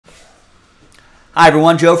Hi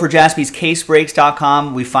everyone, Joe for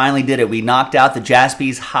JASPY'S We finally did it. We knocked out the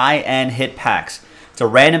JASPY'S high-end hit packs. It's a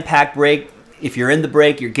random pack break. If you're in the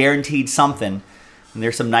break, you're guaranteed something. And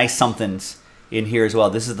there's some nice somethings in here as well.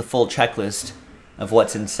 This is the full checklist of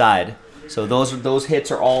what's inside. So those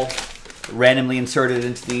hits are all randomly inserted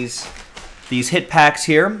into these hit packs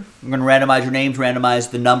here. I'm going to randomize your names,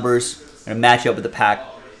 randomize the numbers, and match up with the pack,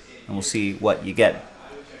 and we'll see what you get.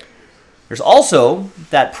 There's also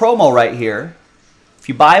that promo right here. If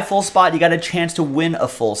you buy a full spot, you got a chance to win a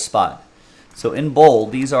full spot. So in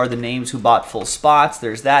bold, these are the names who bought full spots.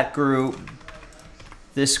 There's that group,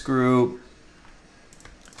 this group,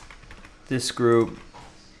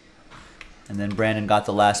 and then Brandon got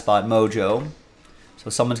the last spot, Mojo. So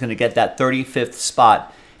someone's going to get that 35th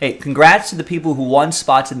spot. Hey, congrats to the people who won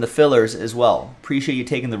spots in the fillers as well. Appreciate you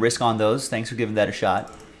taking the risk on those. Thanks for giving that a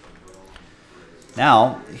shot.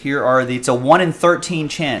 Now, here are it's a 1 in 13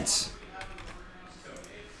 chance.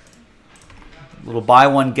 Little buy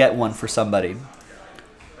one, get one for somebody.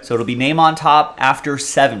 So it'll be name on top after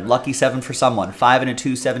 7. Lucky 7 for someone. 5 and a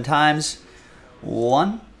 2, 7 times.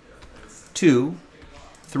 1, 2,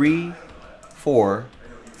 3, 4,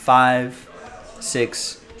 5,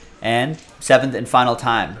 6, and 7th and final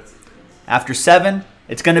time. After 7,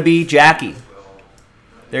 it's going to be Jackie.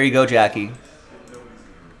 There you go, Jackie.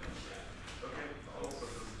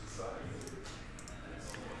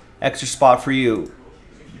 Extra spot for you.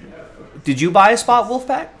 Did you buy a spot,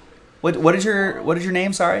 Wolfpack? What is your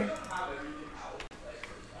name? Sorry.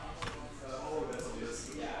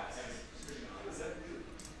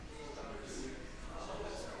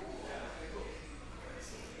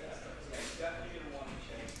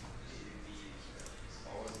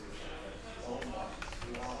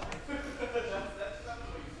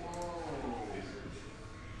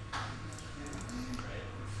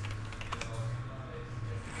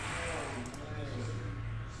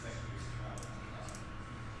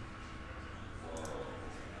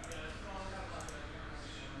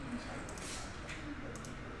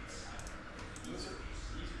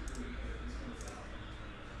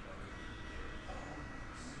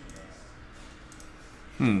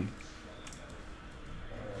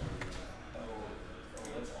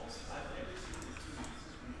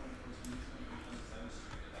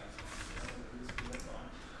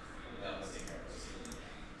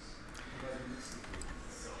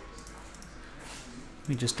 Let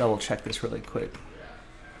me just double check this really quick.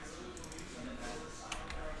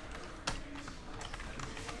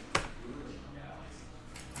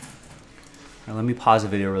 Now, let me pause the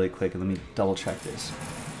video really quick and let me double check this.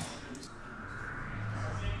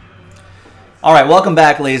 All right, welcome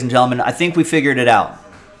back, ladies and gentlemen. I think we figured it out.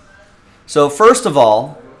 So first of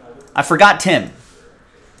all, I forgot Tim.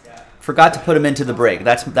 Forgot to put him into the break.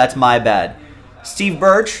 That's my bad. Steve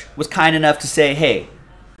Birch was kind enough to say, hey,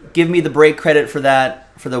 give me the break credit for that,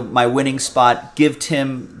 for my winning spot. Give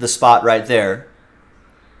Tim the spot right there.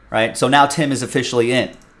 Right? So now Tim is officially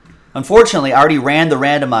in. Unfortunately, I already ran the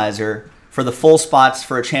randomizer for the full spots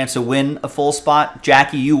for a chance to win a full spot.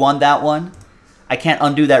 Jackie, you won that one. I can't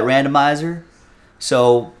undo that randomizer.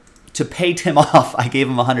 So to pay Tim off, I gave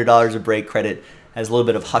him $100 of break credit as a little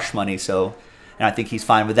bit of hush money. So, and I think he's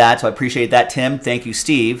fine with that. So I appreciate that, Tim. Thank you,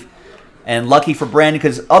 Steve. And lucky for Brandon,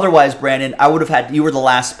 because otherwise, Brandon, I would have had, you were the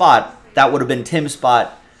last spot. That would have been Tim's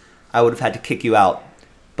spot. I would have had to kick you out.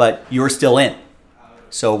 But you're still in.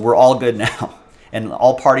 So we're all good now. And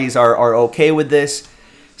all parties are okay with this.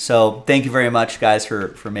 So thank you very much, guys,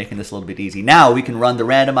 for making this a little bit easy. Now we can run the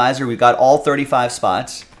randomizer. We've got all 35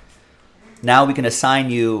 spots. Now we can assign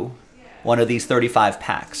you one of these 35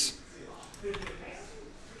 packs.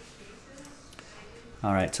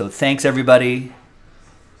 All right, so thanks, everybody.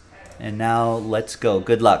 And now let's go.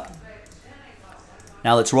 Good luck.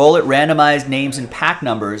 Now let's roll it. Randomized names and pack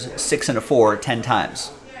numbers, 6 and a 4, 10 times.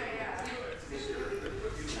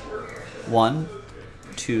 1,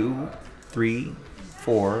 2, 3,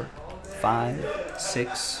 4, 5,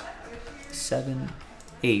 6, 7,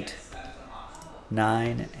 8,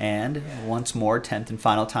 9, and once more, 10th and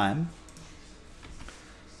final time.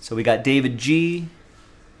 So we got David G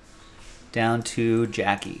down to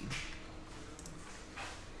Jackie.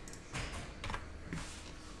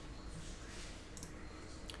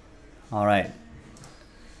 All right.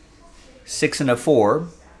 6 and a 4.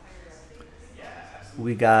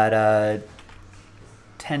 We got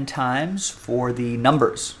 10 times for the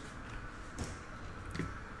numbers.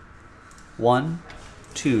 1,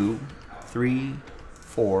 2, 3,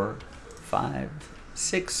 4, 5,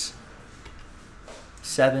 6,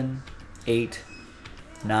 7, 8,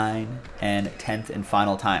 9, and 10th and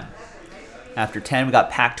final time. After 10, we got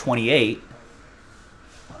pack 28.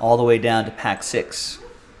 all the way down to pack 6.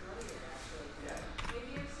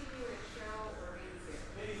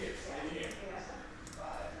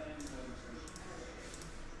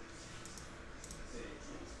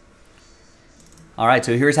 All right,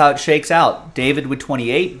 so here's how it shakes out. David with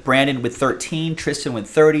 28, Brandon with 13, Tristan with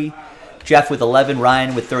 30, Jeff with 11,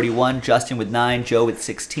 Ryan with 31, Justin with 9, Joe with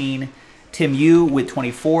 16, Tim Yu with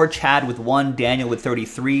 24, Chad with 1, Daniel with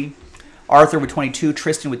 33, Arthur with 22,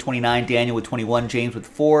 Tristan with 29, Daniel with 21, James with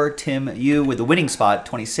 4, Tim Yu with the winning spot,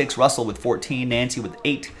 26, Russell with 14, Nancy with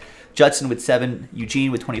 8, Judson with 7,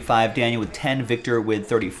 Eugene with 25, Daniel with 10, Victor with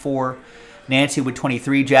 34, Nancy with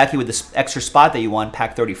 23, Jackie with the extra spot that you won,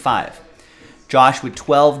 pack 35. Josh with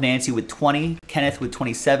 12, Nancy with 20, Kenneth with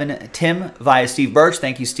 27, Tim via Steve Birch.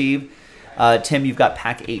 Thank you, Steve. Tim, you've got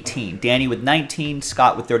pack 18. Danny with 19,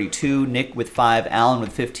 Scott with 32, Nick with 5, Alan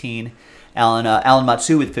with 15, Alan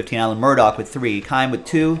Matsu with 15, Alan Murdoch with 3, Kaim with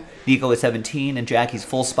 2, Nico with 17, and Jackie's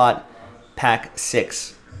full spot, pack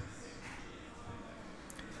 6.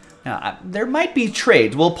 Now, there might be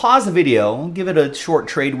trades. We'll pause the video. We'll give it a short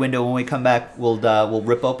trade window. When we come back, we'll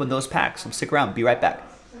rip open those packs. So stick around. Be right back.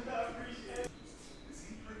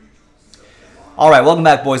 All right, welcome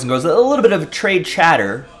back, boys and girls. A little bit of trade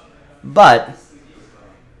chatter, but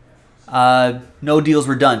no deals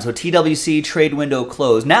were done. So TWC trade window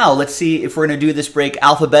closed. Now let's see if we're going to do this break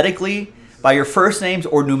alphabetically by your first names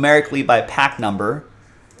or numerically by pack number.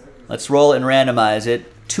 Let's roll it and randomize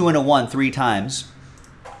it. 2 and a 1 3 times.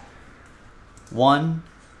 1,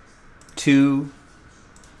 2,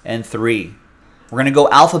 and 3. We're going to go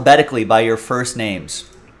alphabetically by your first names.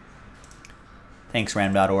 Thanks,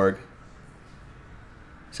 ram.org.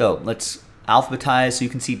 So let's alphabetize. So you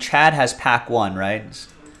can see Chad has pack 1, right? It's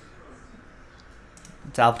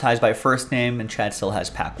alphabetized by first name, and Chad still has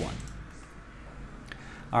pack 1.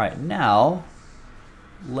 All right, now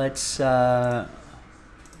let's actually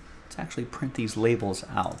print these labels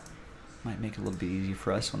out. Might make it a little bit easier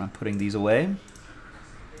for us when I'm putting these away.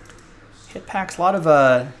 Hit packs, a lot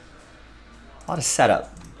of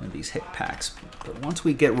setup in these hit packs, but once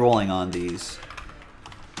we get rolling on these.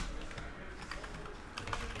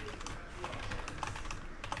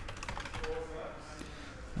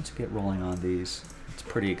 Once we get rolling on these, it's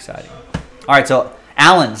pretty exciting. All right, so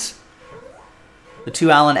Allen's, the 2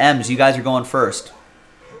 Allen M's, you guys are going first.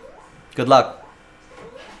 Good luck.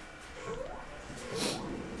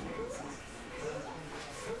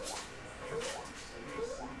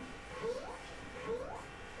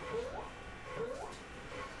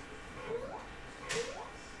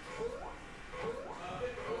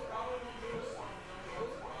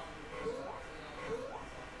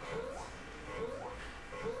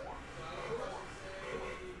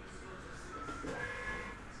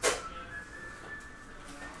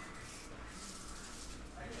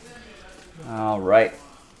 All right.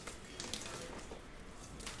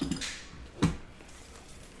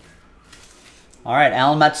 All right,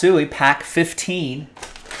 Alan Matsui, pack 15.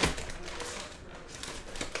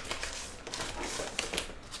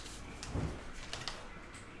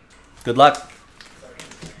 Good luck.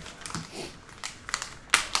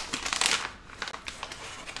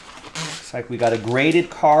 Looks like we got a graded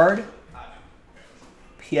card.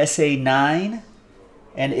 PSA 9.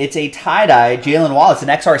 And it's a tie-dye Jalen Wallace, an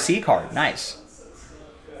XRC card. Nice.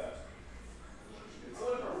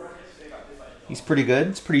 He's pretty good.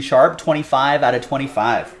 It's pretty sharp. 25 out of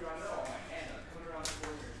 25.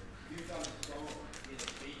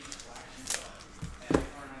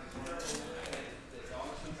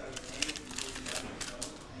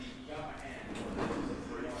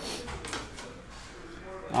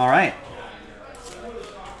 All right.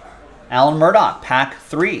 Alan Murdoch, pack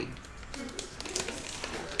 3.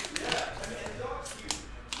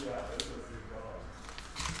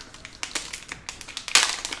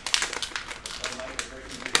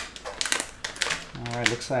 All right,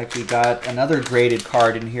 looks like we got another graded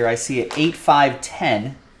card in here. I see it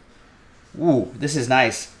 8/5/10. Ooh, this is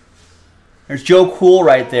nice. There's Joe Cool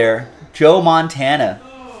right there. Joe Montana.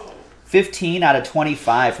 15 out of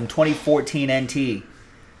 25 from 2014 NT.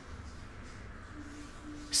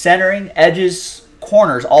 Centering, edges,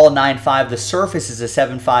 corners, all a 9/5. The surface is a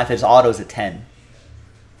 7/5. His auto's a 10.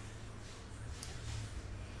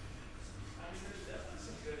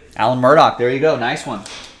 Alan Murdoch, there you go. Nice one.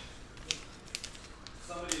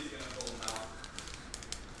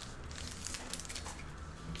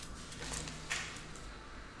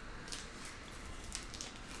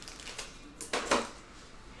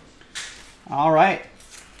 All right.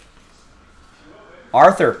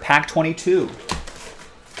 Arthur, pack 22.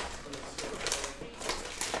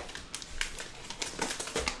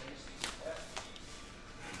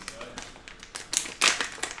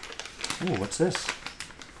 Ooh, what's this?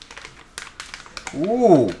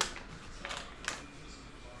 Ooh.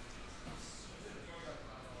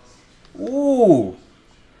 Ooh.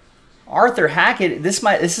 Arthur Hackett. This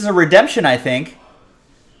is a redemption, I think.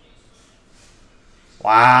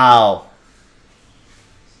 Wow.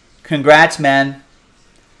 Congrats, man.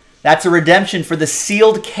 That's a redemption for the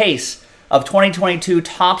sealed case of 2022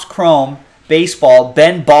 Topps Chrome Baseball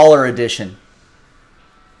Ben Baller Edition.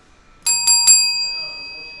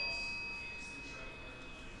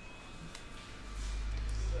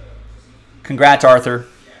 Congrats, Arthur.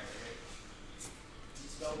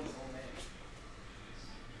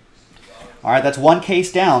 All right, that's one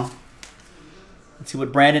case down. Let's see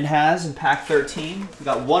what Brandon has in pack 13. We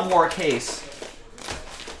got one more case.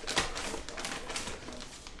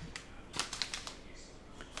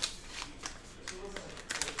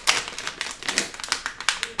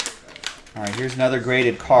 All right, here's another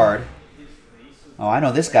graded card. Oh, I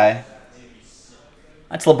know this guy.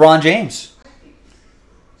 That's LeBron James.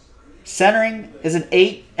 Centering is an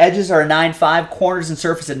 8, edges are a 9.5, corners and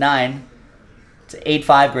surface a 9. It's an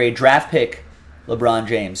 8.5 grade draft pick, LeBron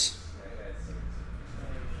James.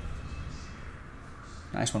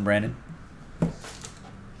 Nice one, Brandon.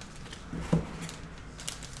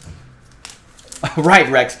 Right,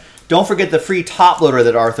 Rex. Don't forget the free top loader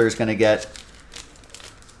that Arthur is going to get.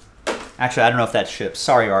 Actually, I don't know if that ships.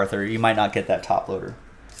 Sorry, Arthur. You might not get that top loader.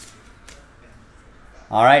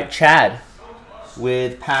 All right, Chad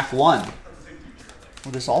with pack 1.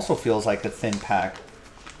 Well, this also feels like a thin pack.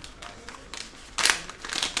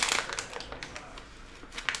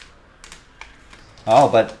 Oh,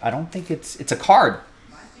 but I don't think it's a card.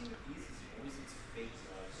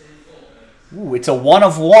 Ooh, it's a 1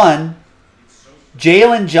 of 1.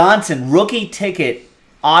 Jalen Johnson, rookie ticket,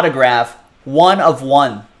 autograph, 1 of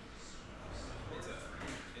 1.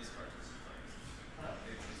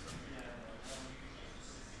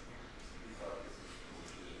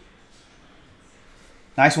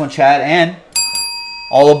 Nice one, Chad. And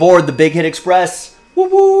all aboard the Big Hit Express. Woo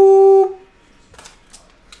woo!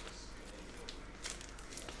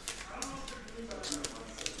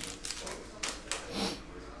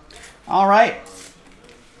 All right.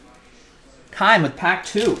 Kime with pack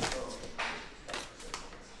 2.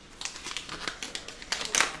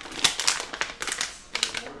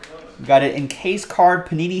 We got an encased card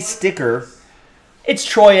Panini sticker. It's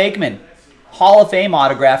Troy Aikman. Hall of Fame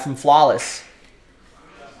autograph from Flawless.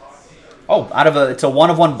 Oh, it's a 1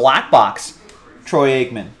 of 1 black box. Troy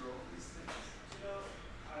Aikman.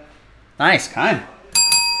 Nice, Kime.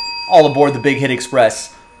 All aboard the Big Hit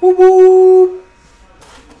Express. Woo woo!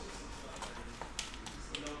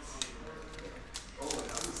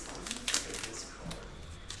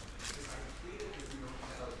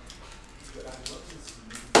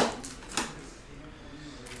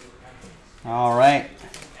 All right.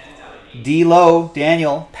 D-Lo,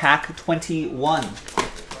 Daniel, pack 21.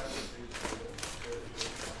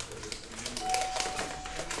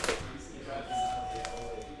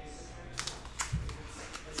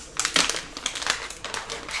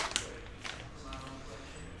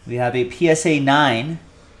 We have a PSA 9.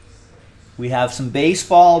 We have some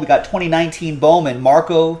baseball. We got 2019 Bowman,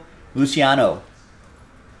 Marco Luciano.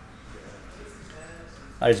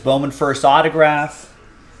 That is Bowman first autograph.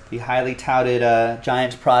 The highly touted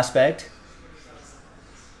Giants prospect.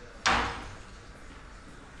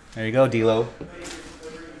 There you go, D-Lo.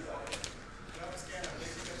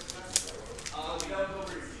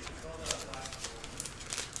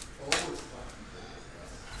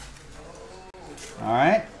 All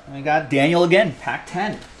right, and we got Daniel again, pack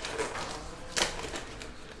 10.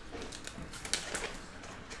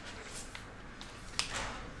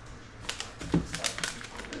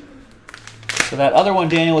 So that other one,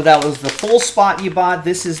 Daniel, that was the full spot you bought.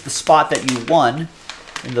 This is the spot that you won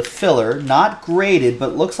in the filler. Not graded,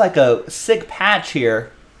 but looks like a sick patch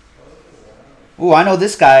here. Ooh, I know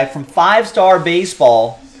this guy from 5-Star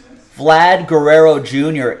Baseball. Vlad Guerrero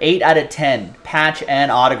Jr., 8 out of 10. Patch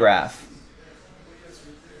and autograph.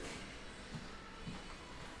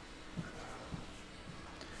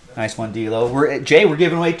 Nice one, D-Lo. Jay, we're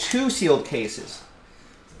giving away 2 sealed cases.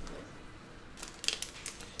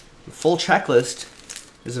 The full checklist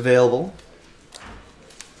is available.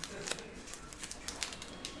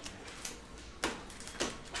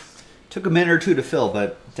 Took a minute or 2 to fill,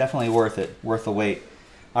 but definitely worth it. Worth the wait.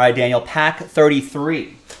 All right, Daniel, pack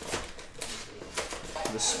 33.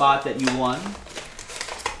 The spot that you won.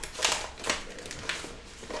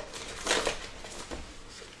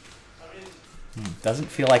 Doesn't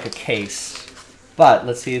feel like a case, but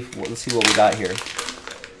let's see what we got here.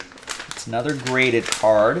 It's another graded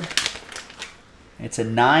card. It's a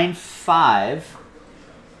 9-5.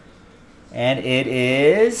 And it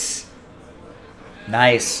is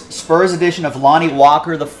nice. Spurs edition of Lonnie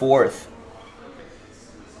Walker IV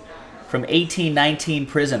from 1819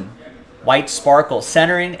 Prism. White sparkle.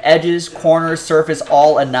 Centering, edges, corners, surface,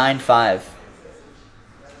 all a 9-5.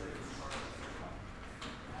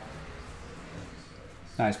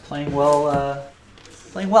 Nice. Playing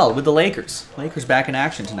well with the Lakers. Lakers back in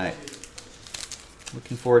action tonight.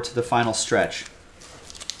 Looking forward to the final stretch.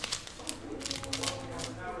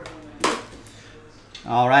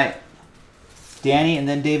 All right. Danny and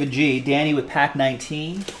then David G. Danny with pack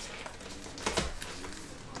 19.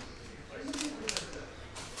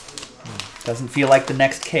 Doesn't feel like the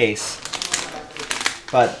next case,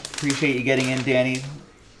 but appreciate you getting in, Danny.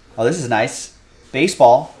 Oh, this is nice.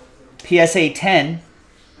 Baseball. PSA 10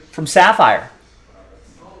 from Sapphire.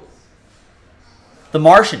 The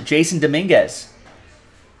Martian, Jason Dominguez.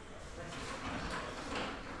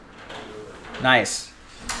 Nice.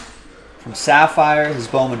 From Sapphire, his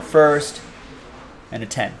Bowman first, and a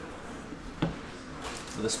 10.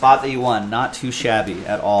 So the spot that you won, not too shabby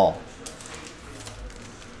at all.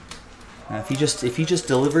 Now, if he just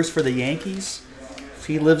delivers for the Yankees, if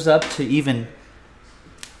he lives up to even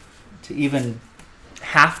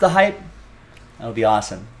half the hype, that would be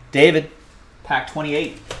awesome. David, pack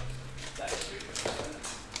 28.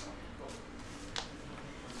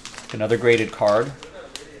 Another graded card.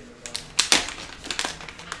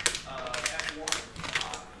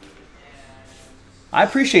 I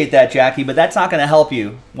appreciate that, Jackie, but that's not going to help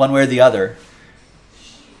you one way or the other.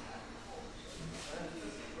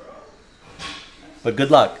 But good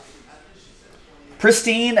luck.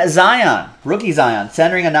 Pristine Zion. Rookie Zion.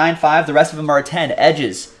 Centering a 9-5. The rest of them are a 10.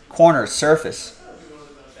 Edges, corners, surface.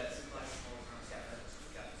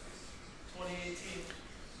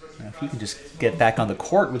 Now, if you can just get back on the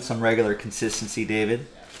court with some regular consistency, David,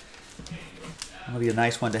 that'll be a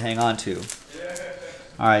nice one to hang on to.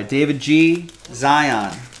 All right, David G.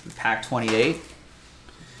 Zion. Pack 28.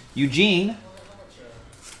 Eugene.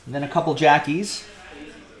 And then a couple Jackies.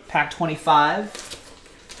 Pack 25.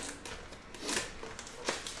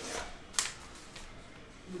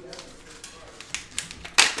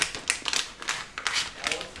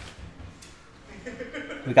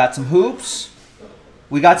 We got some hoops.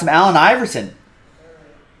 We got some Allen Iverson.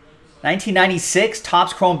 1996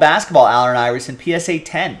 Topps Chrome Basketball Allen Iverson, PSA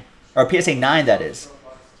 10. Or PSA 9, that is.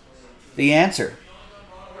 The answer.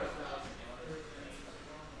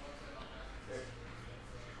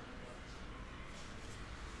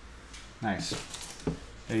 Nice.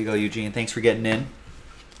 There you go, Eugene. Thanks for getting in.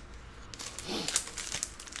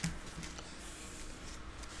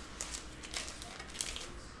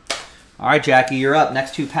 All right, Jackie, you're up.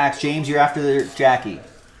 Next two packs. James, you're after Jackie.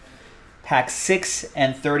 Pack 6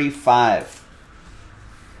 and 35.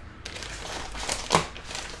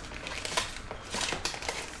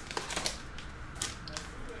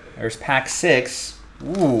 There's pack 6.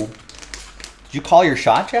 Ooh. Did you call your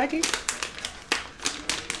shot, Jackie?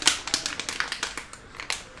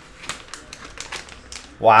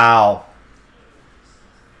 Wow.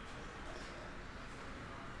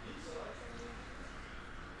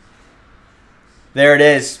 There it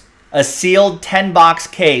is. A sealed 10-box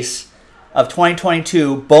case of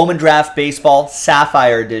 2022 Bowman Draft Baseball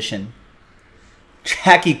Sapphire Edition.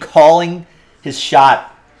 Jackie calling his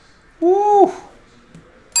shot. Woo!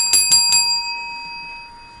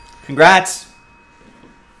 Congrats.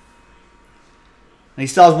 And he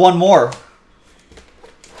still has one more.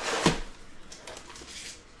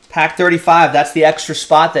 Pack 35, that's the extra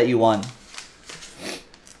spot that you won.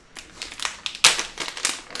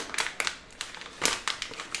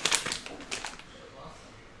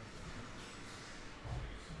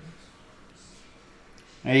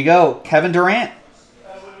 There you go, Kevin Durant.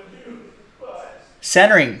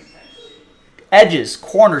 Centering, edges,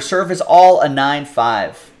 corner, surface, all a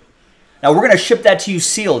 9-5. Now we're going to ship that to you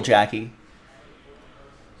sealed, Jackie.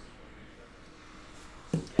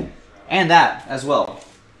 And that as well.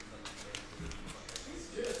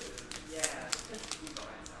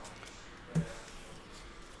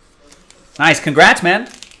 Nice, congrats, man.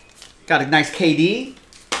 Got a nice KD.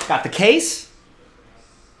 Got the case.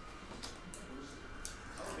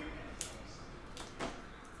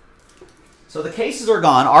 So the cases are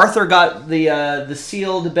gone. Arthur got the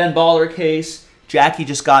sealed Ben Baller case. Jackie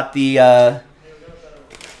just got the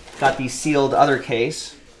sealed other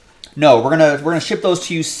case. No, we're gonna ship those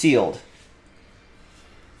to you sealed.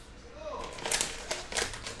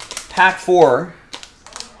 Pack 4.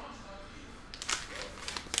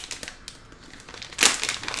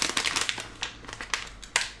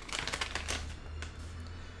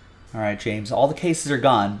 All right, James. All the cases are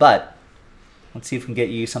gone, but let's see if we can get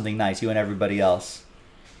you something nice, you and everybody else.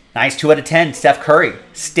 Nice, 2 out of 10, Steph Curry.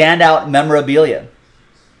 Standout memorabilia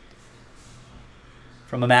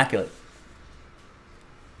from Immaculate.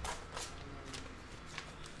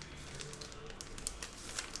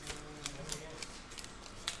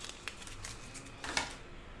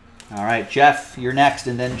 All right, Jeff, you're next,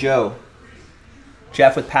 and then Joe.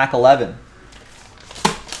 Jeff with pack 11.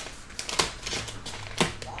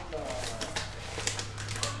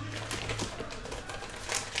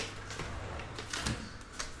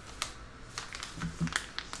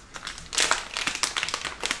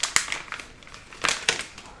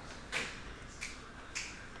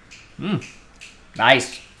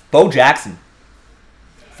 Nice. Bo Jackson.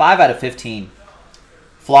 5 out of 15.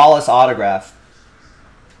 Flawless autograph.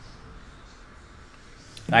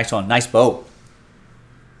 Nice one. Nice Bo.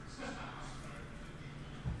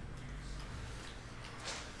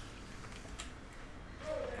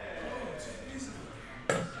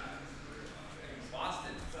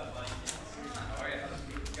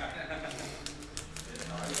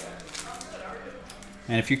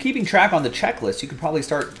 And if you're keeping track on the checklist, you could probably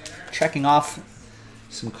start checking off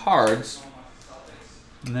some cards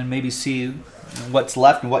and then maybe see what's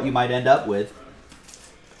left and what you might end up with.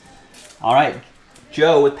 All right,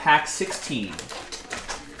 Joe with pack 16.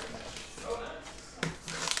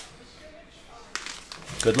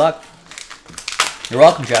 Good luck. You're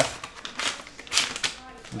welcome, Jeff.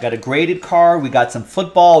 We got a graded card, we got some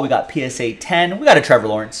football, we got PSA 10, we got a Trevor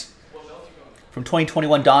Lawrence. From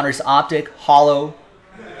 2021 Donruss Optic, Hollow,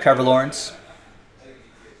 Trevor Lawrence.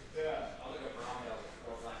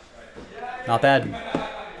 Not bad.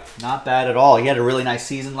 Not bad at all. He had a really nice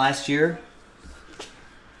season last year.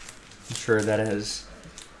 I'm sure that has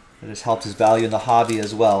helped his value in the hobby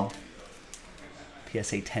as well.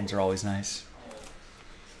 PSA 10s are always nice.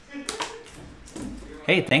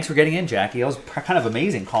 Hey, thanks for getting in, Jackie. That was kind of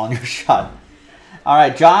amazing calling your shot. All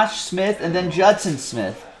right, Josh Smith and then Judson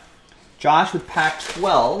Smith. Josh with pack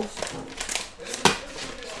 12.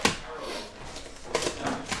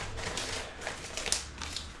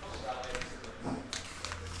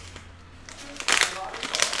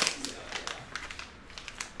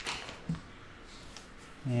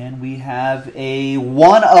 And we have a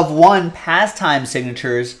 1-of-1 pastime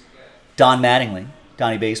signatures, Don Mattingly,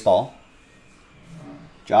 Donnie Baseball.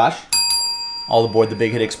 Josh, all aboard the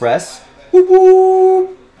Big Hit Express. Whoop,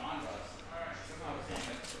 whoop.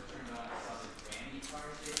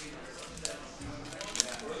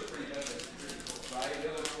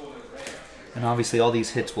 And obviously all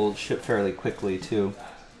these hits will ship fairly quickly too.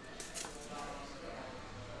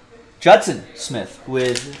 Judson Smith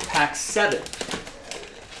with pack 7.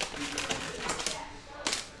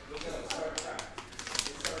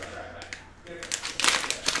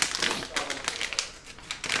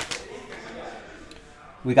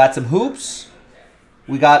 We got some hoops.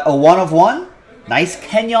 We got a 1-of-1. Nice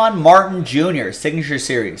Kenyon Martin Jr. Signature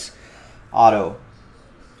Series auto.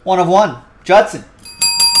 1-of-1. Judson.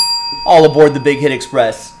 All aboard the Big Hit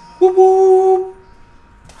Express. Whoop, whoop.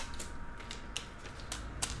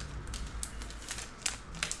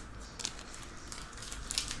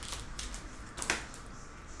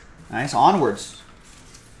 Nice. Onwards.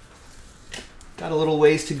 Got a little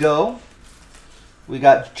ways to go. We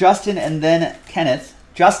got Justin and then Kenneth.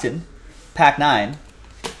 Justin, pack 9.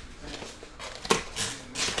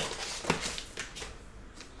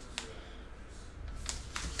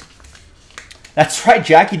 That's right,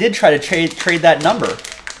 Jackie did try to trade that number.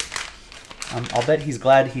 I'll bet he's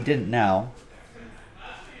glad he didn't now.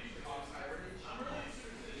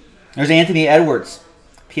 There's Anthony Edwards,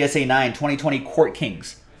 PSA 9, 2020 Court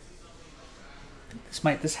Kings.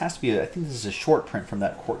 This has to be, I think this is a short print from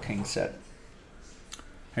that Court Kings set.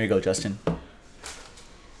 There you go, Justin.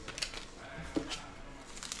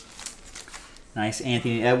 Nice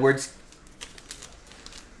Anthony Edwards.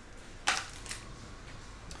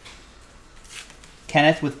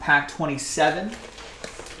 Kenneth with pack 27.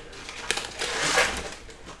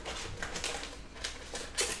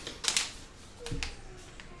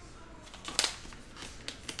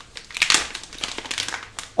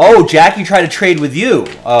 Oh, Jackie tried to trade with you.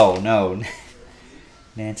 Oh, no.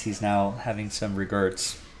 Nancy's now having some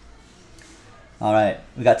regrets. All right.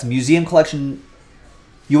 We got some Museum Collection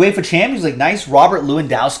UEFA Champions League. Nice Robert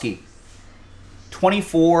Lewandowski.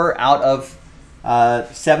 24 out of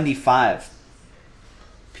 75.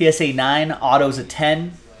 PSA 9. Autos a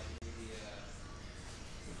 10.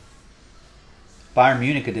 Bayern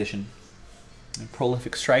Munich edition. A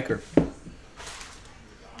prolific striker.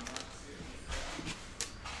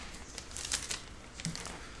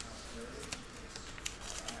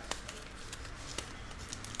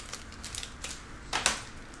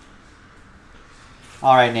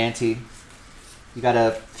 All right, Nancy. You got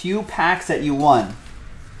a few packs that you won.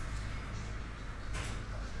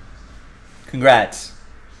 Congrats.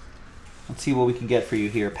 Let's see what we can get for you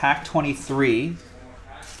here. Pack 23.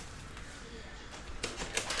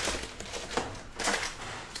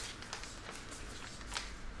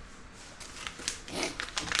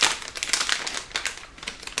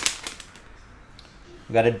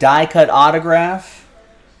 We got a die cut autograph.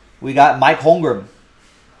 We got Mike Holmgren.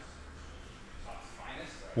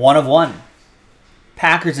 1 of 1.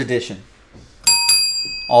 Packers edition.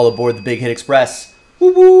 All aboard the Big Hit Express.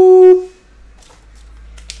 Woo woo!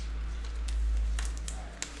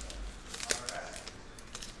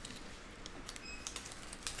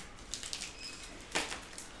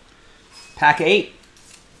 Pack 8.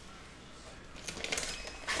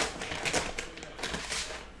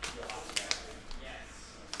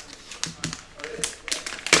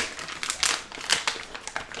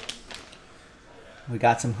 We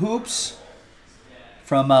got some hoops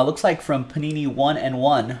from, looks like from Panini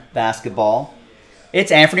 1-and-1 basketball.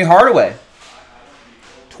 It's Anthony Hardaway.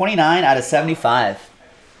 29 out of 75.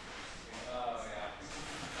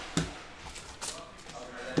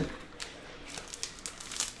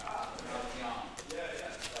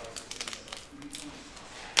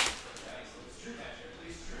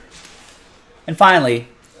 And finally,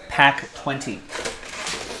 pack 20.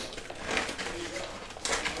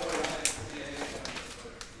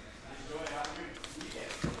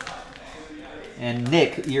 And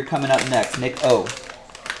Nick, you're coming up next. Nick O.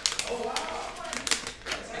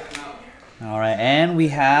 All right, and we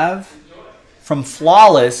have from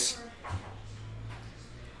Flawless,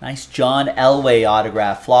 nice John Elway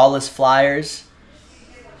autograph. Flawless Flyers.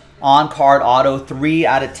 On-card auto, 3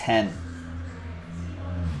 out of 10.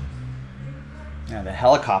 Yeah, the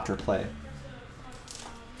helicopter play.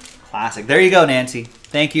 Classic. There you go, Nancy.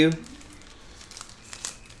 Thank you.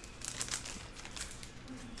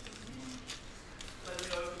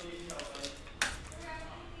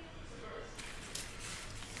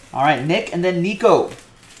 All right, Nick and then Nico.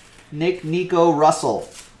 Nico, Russell.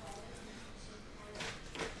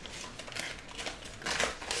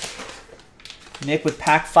 Nick with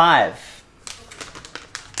pack 5.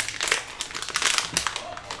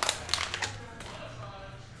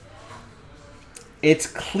 It's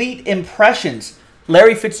Cleat Impressions.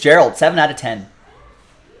 Larry Fitzgerald, 7 out of 10.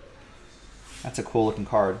 That's a cool looking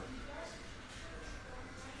card.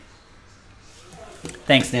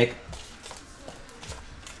 Thanks, Nick.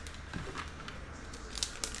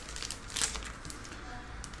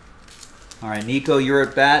 All right, Nico, you're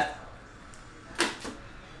at bat.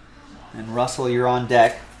 And Russell, you're on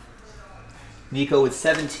deck. Nico with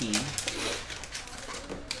 17.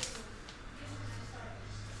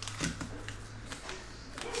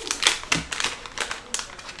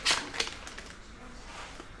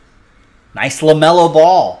 Nice LaMelo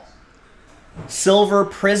Ball. Silver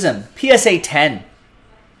Prism. PSA 10.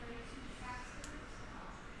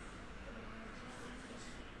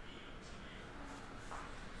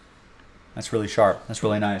 That's really sharp. That's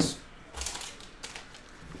really nice.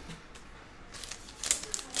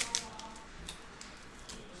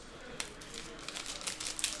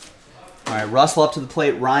 All right, Russell up to the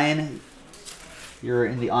plate. Ryan, you're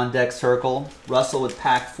in the on-deck circle. Russell with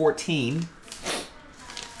pack 14.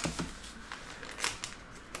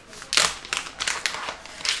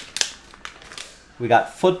 We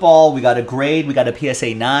got football. We got a grade. We got a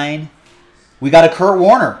PSA 9. We got a Kurt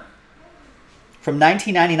Warner. From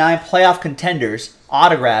 1999 Playoff Contenders,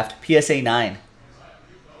 autographed, PSA 9.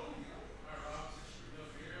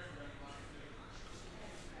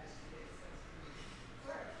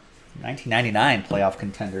 $19.99 Playoff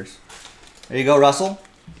Contenders. There you go, Russell.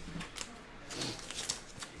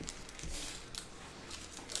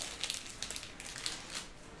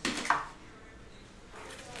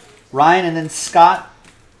 Ryan and then Scott,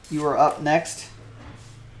 you are up next.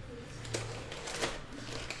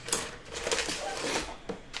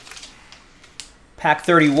 Pack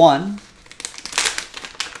 31.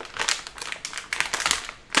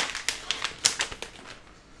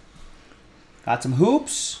 Got some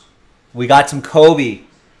hoops. We got some Kobe.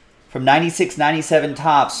 From 96-97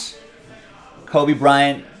 Topps. Kobe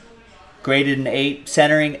Bryant, graded an 8.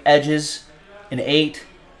 Centering, edges, an 8.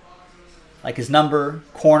 Like his number.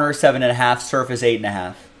 Corner, 7.5. Surface,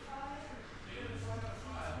 8.5.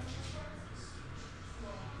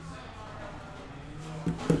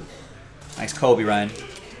 Nice Kobe, Ryan.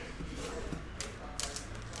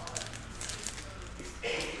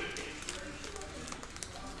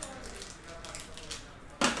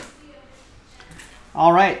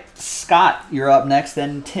 All right, Scott, you're up next.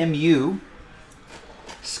 Then Tim, you.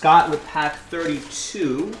 Scott with pack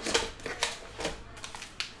 32.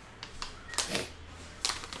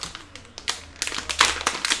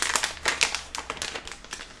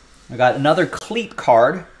 I got another cleat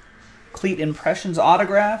card. Cleat Impressions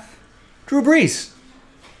autograph. Drew Brees.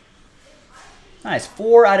 Nice.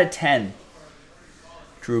 4 out of 10.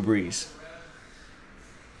 Drew Brees.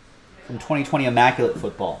 From 2020 Immaculate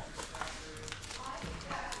Football.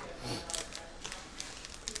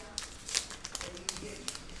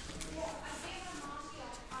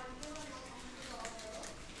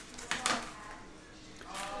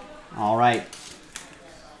 All right.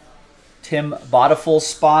 Tim bought a full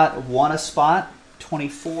spot, won a spot,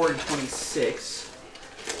 24 and 26.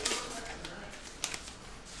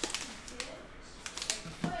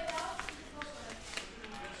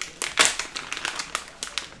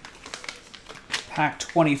 Pack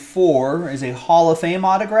 24 is a Hall of Fame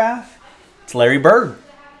autograph. It's Larry Bird.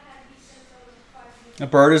 A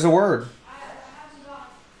bird is a word.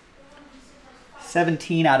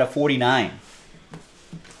 17 out of 49.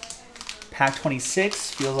 Pack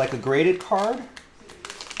 26 feels like a graded card.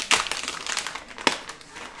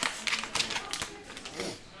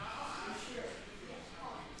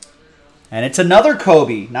 And it's another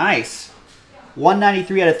Kobe. Nice.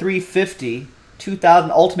 193 out of 350. 2000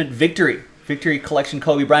 Ultimate Victory. Victory Collection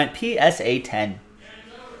Kobe Bryant. PSA 10.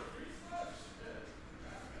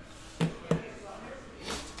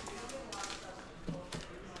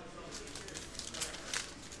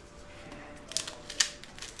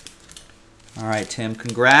 All right, Tim,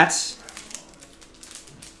 congrats.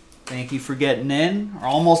 Thank you for getting in. We're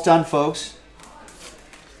almost done, folks.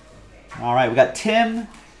 All right, we got Tim,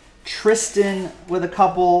 Tristan with a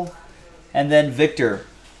couple, and then Victor.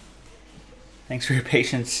 Thanks for your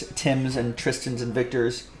patience, Tims and Tristans and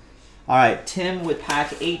Victors. All right, Tim with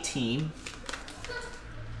pack 18.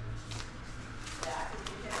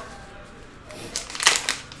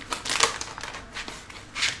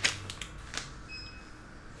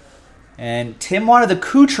 And Tim wanted the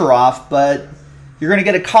Kucherov, but you're going to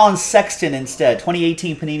get a Colin Sexton instead.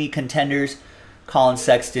 2018 Panini Contenders, Colin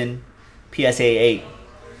Sexton, PSA 8.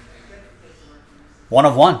 1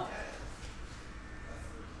 of 1.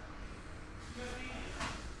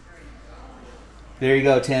 There you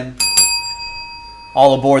go, Tim.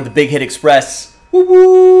 All aboard the Big Hit Express. Woo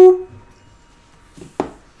woo!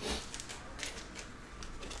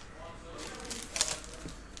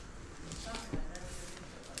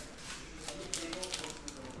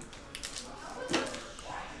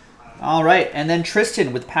 All right, and then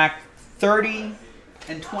Tristan with pack 30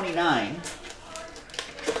 and 29.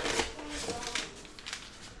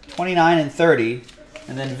 29 and 30.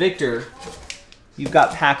 And then Victor, you've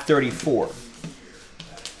got pack 34.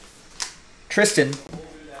 Tristan,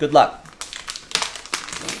 good luck.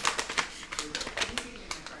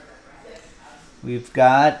 We've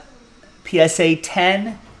got PSA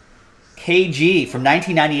 10 KG from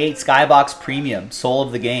 1998 Skybox Premium, Soul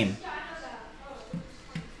of the Game.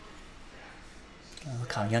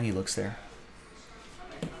 Look how young he looks there.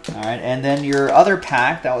 All right, and then your other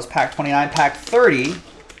pack, that was pack 29, pack 30.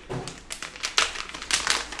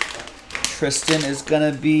 Tristan is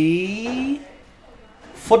going to be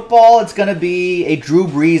football. It's going to be a Drew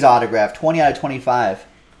Brees autograph, 20 out of 25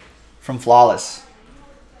 from Flawless.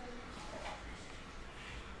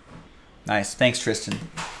 Nice. Thanks, Tristan.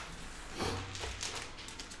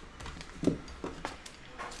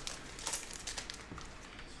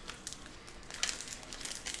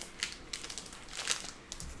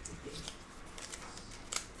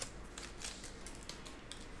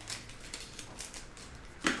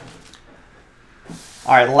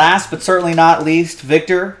 All right, last but certainly not least,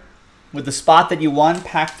 Victor, with the spot that you won,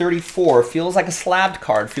 pack 34. Feels like a slabbed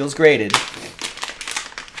card, feels graded.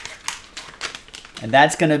 And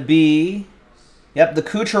that's going to be, yep, the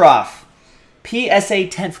Kucherov. PSA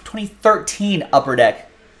 10 from 2013 Upper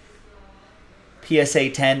Deck. PSA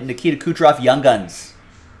 10, Nikita Kucherov, Young Guns.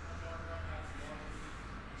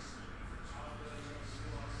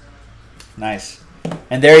 Nice.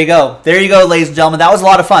 And there you go. There you go, ladies and gentlemen. That was a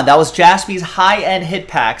lot of fun. That was JASPY'S high-end hit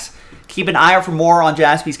packs. Keep an eye out for more on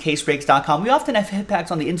JaspysCaseBreaks.com. We often have hit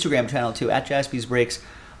packs on the Instagram channel, too, at JaspysBreaks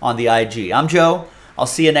on the IG. I'm Joe. I'll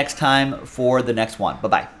see you next time for the next one.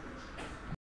 Bye-bye.